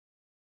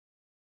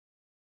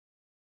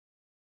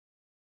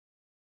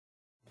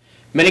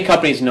Many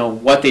companies know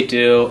what they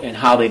do and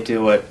how they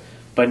do it,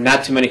 but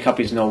not too many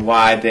companies know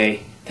why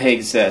they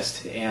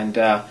exist. And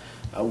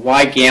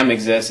why Gam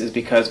exists is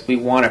because we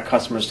want our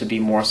customers to be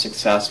more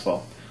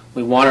successful.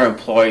 We want our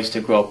employees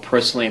to grow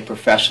personally and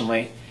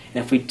professionally.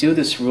 And if we do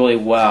this really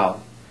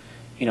well,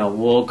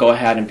 we'll go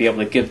ahead and be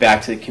able to give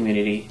back to the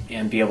community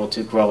and be able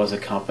to grow as a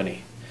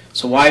company.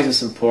 So why is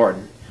this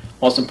important?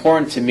 Well, it's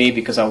important to me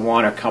because I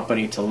want our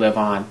company to live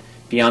on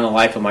beyond the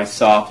life of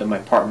myself and my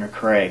partner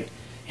Craig.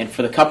 And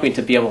for the company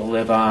to be able to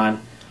live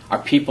on, our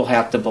people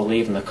have to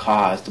believe in the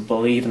cause, to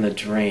believe in the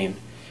dream.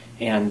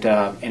 And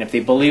if they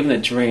believe in the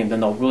dream,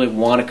 then they'll really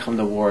want to come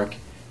to work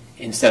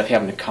instead of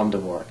having to come to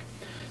work.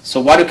 So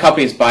why do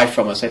companies buy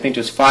from us? I think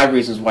there's 5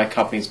 reasons why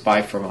companies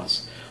buy from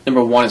us.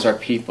 Number 1 is our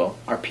people.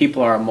 Our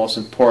people are our most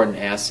important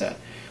asset.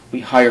 We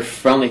hire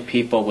friendly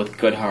people with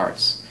good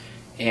hearts.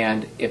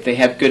 And if they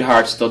have good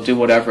hearts, they'll do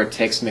whatever it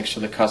takes to make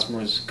sure the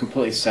customer is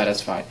completely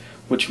satisfied,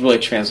 which really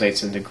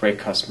translates into great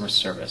customer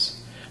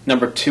service.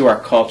 Number 2, our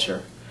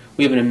culture.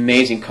 We have an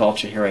amazing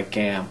culture here at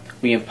Gam.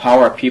 We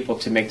empower our people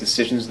to make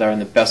decisions that are in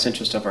the best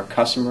interest of our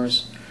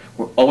customers.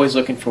 We're always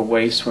looking for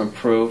ways to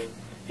improve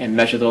and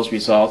measure those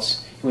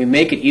results. And we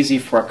make it easy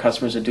for our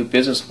customers to do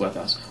business with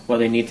us,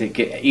 whether they need to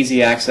get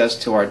easy access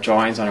to our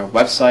drawings on our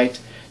website,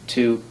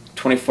 to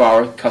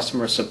 24-hour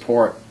customer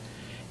support.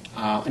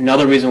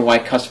 Another reason why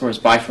customers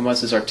buy from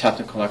us is our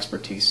technical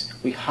expertise.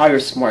 We hire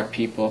smart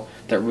people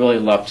that really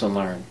love to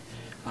learn.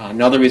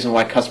 Another reason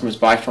why customers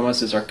buy from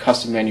us is our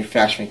custom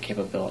manufacturing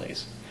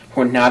capabilities.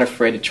 We're not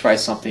afraid to try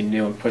something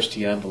new and push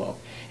the envelope.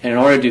 And in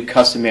order to do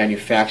custom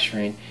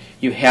manufacturing,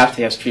 you have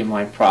to have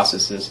streamlined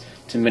processes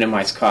to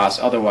minimize costs.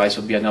 Otherwise,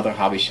 it'll be another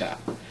hobby shop.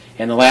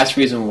 And the last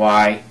reason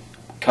why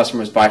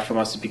customers buy from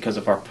us is because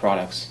of our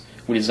products.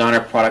 We design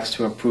our products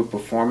to improve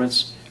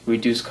performance,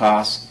 reduce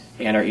costs,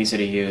 and are easy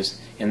to use.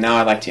 And now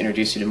I'd like to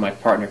introduce you to my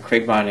partner,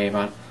 Craig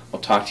Vandenavon.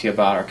 We'll talk to you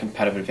about our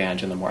competitive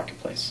advantage in the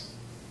marketplace.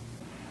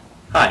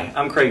 Hi,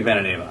 I'm Craig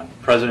Vandenavon,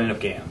 President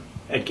of Gam.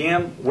 At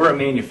Gam, we're a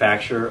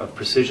manufacturer of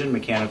precision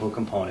mechanical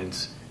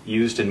components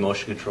used in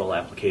motion control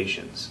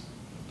applications.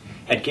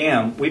 At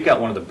Gam, we've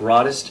got one of the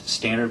broadest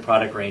standard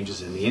product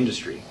ranges in the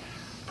industry.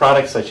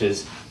 Products such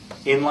as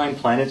inline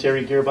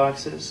planetary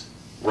gearboxes,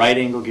 right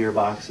angle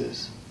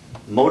gearboxes,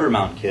 motor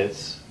mount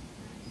kits,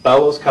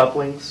 bellows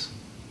couplings,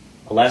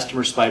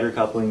 elastomer spider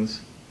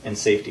couplings, and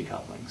safety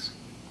couplings.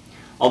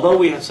 Although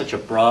we have such a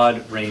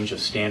broad range of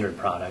standard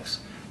products,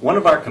 one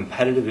of our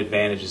competitive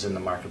advantages in the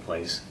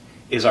marketplace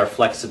is our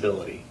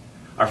flexibility.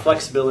 Our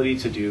flexibility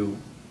to do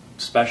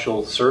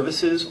special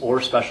services or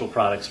special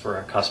products for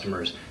our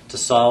customers to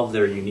solve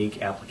their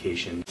unique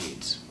application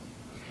needs.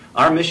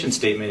 Our mission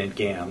statement at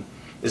Gam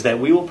is that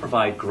we will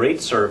provide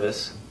great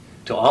service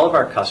to all of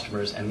our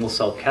customers and will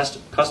sell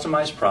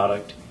customized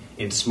product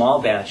in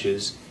small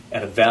batches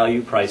at a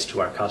value price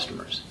to our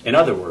customers. In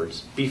other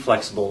words, be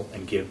flexible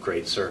and give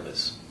great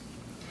service.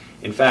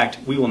 In fact,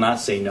 we will not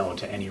say no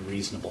to any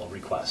reasonable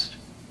request.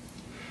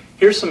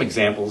 Here's some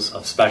examples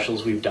of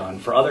specials we've done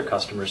for other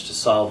customers to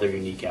solve their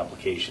unique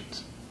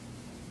applications.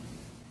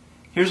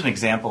 Here's an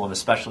example of a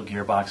special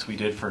gearbox we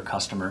did for a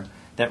customer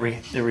that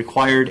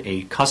required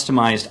a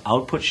customized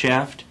output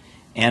shaft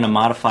and a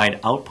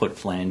modified output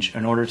flange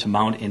in order to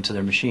mount into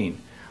their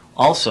machine.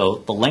 Also,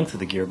 the length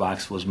of the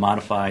gearbox was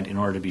modified in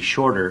order to be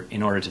shorter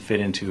in order to fit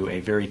into a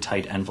very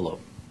tight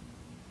envelope.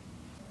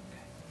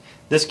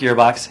 This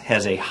gearbox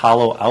has a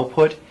hollow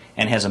output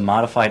and has a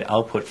modified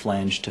output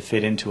flange to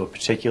fit into a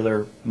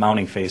particular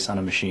mounting face on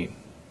a machine.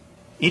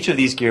 Each of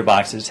these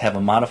gearboxes have a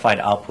modified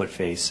output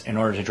face in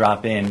order to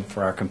drop in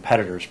for our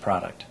competitor's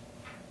product.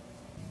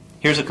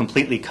 Here's a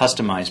completely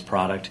customized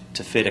product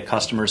to fit a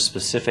customer's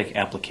specific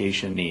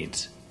application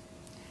needs.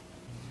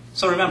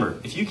 So remember,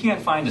 if you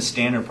can't find a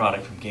standard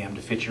product from Gam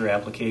to fit your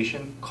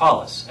application,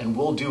 call us and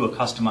we'll do a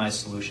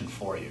customized solution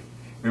for you.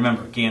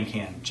 Remember, Gam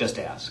can, just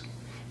ask.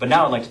 But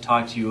now I'd like to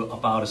talk to you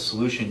about a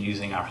solution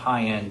using our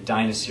high-end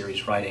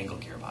Dyna-Series right-angle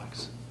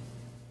gearbox.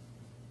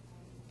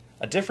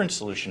 A different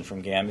solution from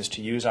Gam is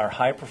to use our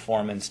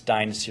high-performance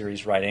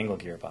Dyna-Series right-angle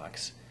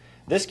gearbox.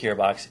 This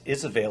gearbox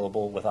is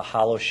available with a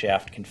hollow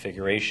shaft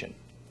configuration.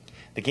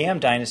 The Gam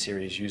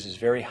Dyna-Series uses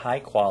very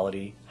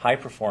high-quality,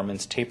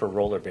 high-performance taper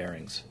roller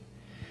bearings.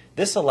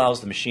 This allows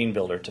the machine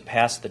builder to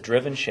pass the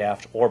driven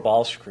shaft or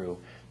ball screw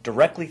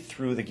directly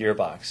through the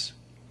gearbox.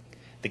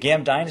 The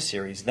Gam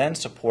Dyna-Series then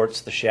supports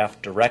the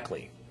shaft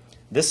directly.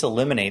 This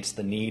eliminates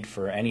the need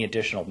for any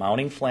additional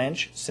mounting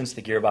flange since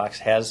the gearbox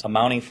has a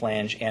mounting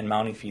flange and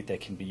mounting feet that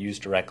can be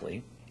used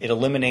directly. It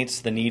eliminates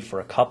the need for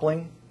a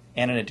coupling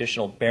and an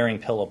additional bearing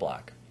pillow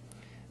block.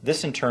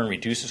 This in turn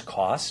reduces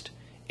cost,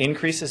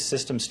 increases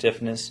system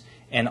stiffness,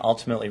 and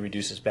ultimately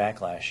reduces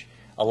backlash,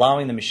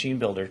 allowing the machine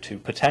builder to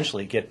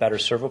potentially get better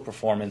servo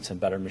performance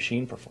and better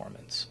machine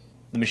performance.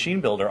 The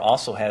machine builder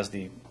also has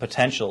the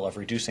potential of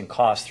reducing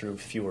costs through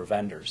fewer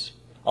vendors.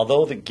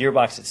 Although the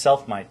gearbox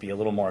itself might be a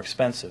little more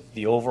expensive,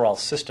 the overall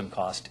system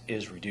cost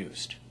is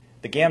reduced.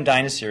 The Gam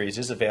Dyna-Series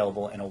is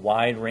available in a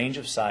wide range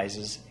of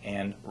sizes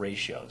and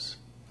ratios.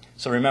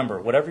 So remember,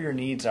 whatever your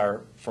needs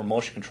are for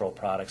motion control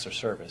products or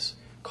service,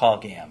 call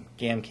Gam.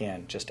 Gam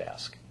can, just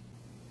ask.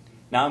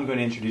 Now I'm going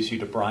to introduce you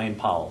to Brian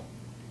Powell,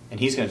 and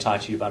he's going to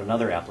talk to you about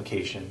another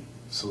application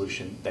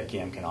solution that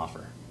Gam can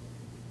offer.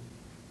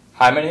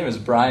 Hi, my name is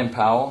Brian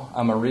Powell.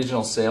 I'm a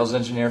regional sales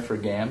engineer for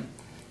Gam,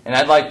 and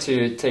I'd like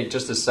to take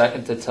just a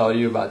second to tell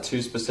you about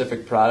two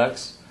specific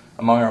products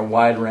among our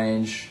wide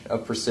range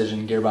of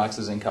precision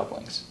gearboxes and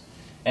couplings.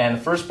 And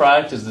the first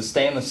product is the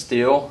stainless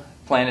steel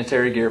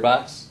Planetary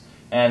gearbox,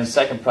 and the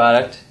second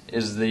product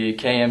is the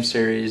KM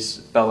series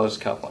bellows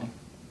coupling.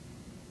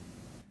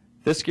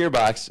 This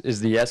gearbox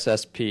is the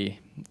SSP.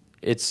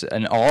 It's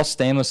an all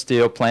stainless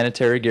steel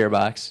Planetary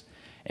gearbox,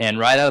 and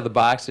right out of the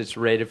box it's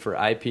rated for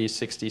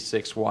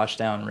IP66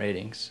 washdown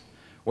ratings.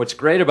 What's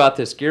great about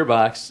this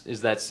gearbox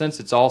is that since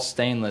it's all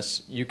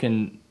stainless, you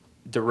can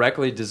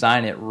directly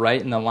design it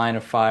right in the line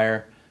of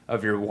fire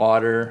of your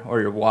water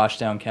or your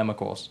washdown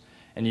chemicals.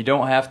 And you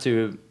don't have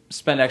to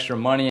spend extra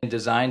money and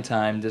design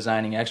time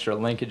designing extra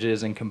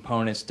linkages and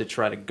components to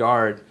try to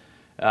guard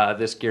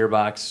this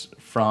gearbox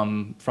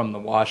from the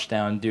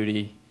washdown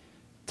duty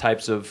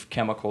types of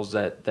chemicals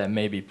that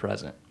may be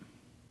present.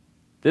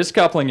 This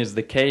coupling is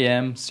the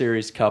KM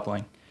series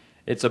coupling.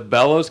 It's a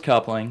bellows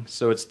coupling,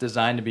 so it's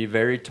designed to be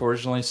very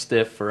torsionally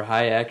stiff for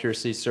high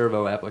accuracy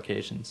servo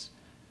applications.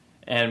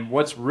 And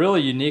what's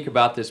really unique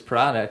about this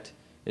product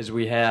is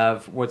we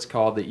have what's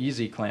called the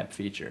easy clamp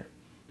feature.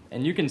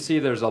 And you can see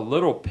there's a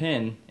little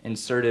pin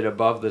inserted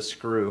above the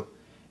screw.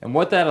 And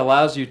what that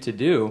allows you to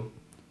do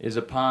is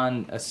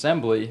upon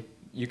assembly,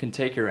 you can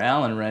take your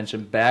Allen wrench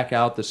and back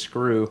out the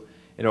screw.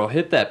 It'll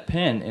hit that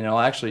pin and it'll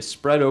actually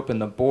spread open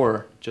the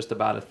bore just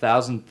about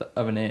 1/1000th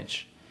of an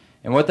inch.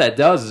 And what that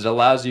does is it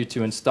allows you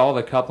to install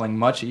the coupling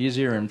much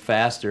easier and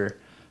faster,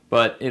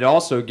 but it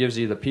also gives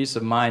you the peace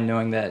of mind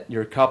knowing that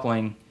your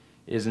coupling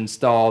is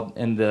installed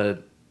in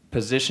the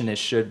position it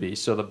should be,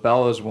 so the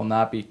bellows will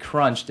not be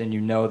crunched and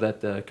you know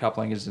that the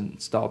coupling is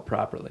installed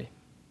properly.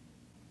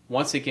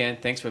 Once again,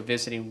 thanks for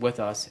visiting with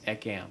us at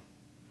Gam.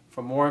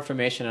 For more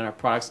information on our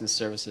products and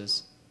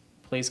services,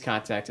 please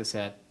contact us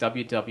at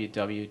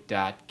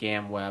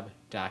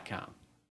www.gamweb.com.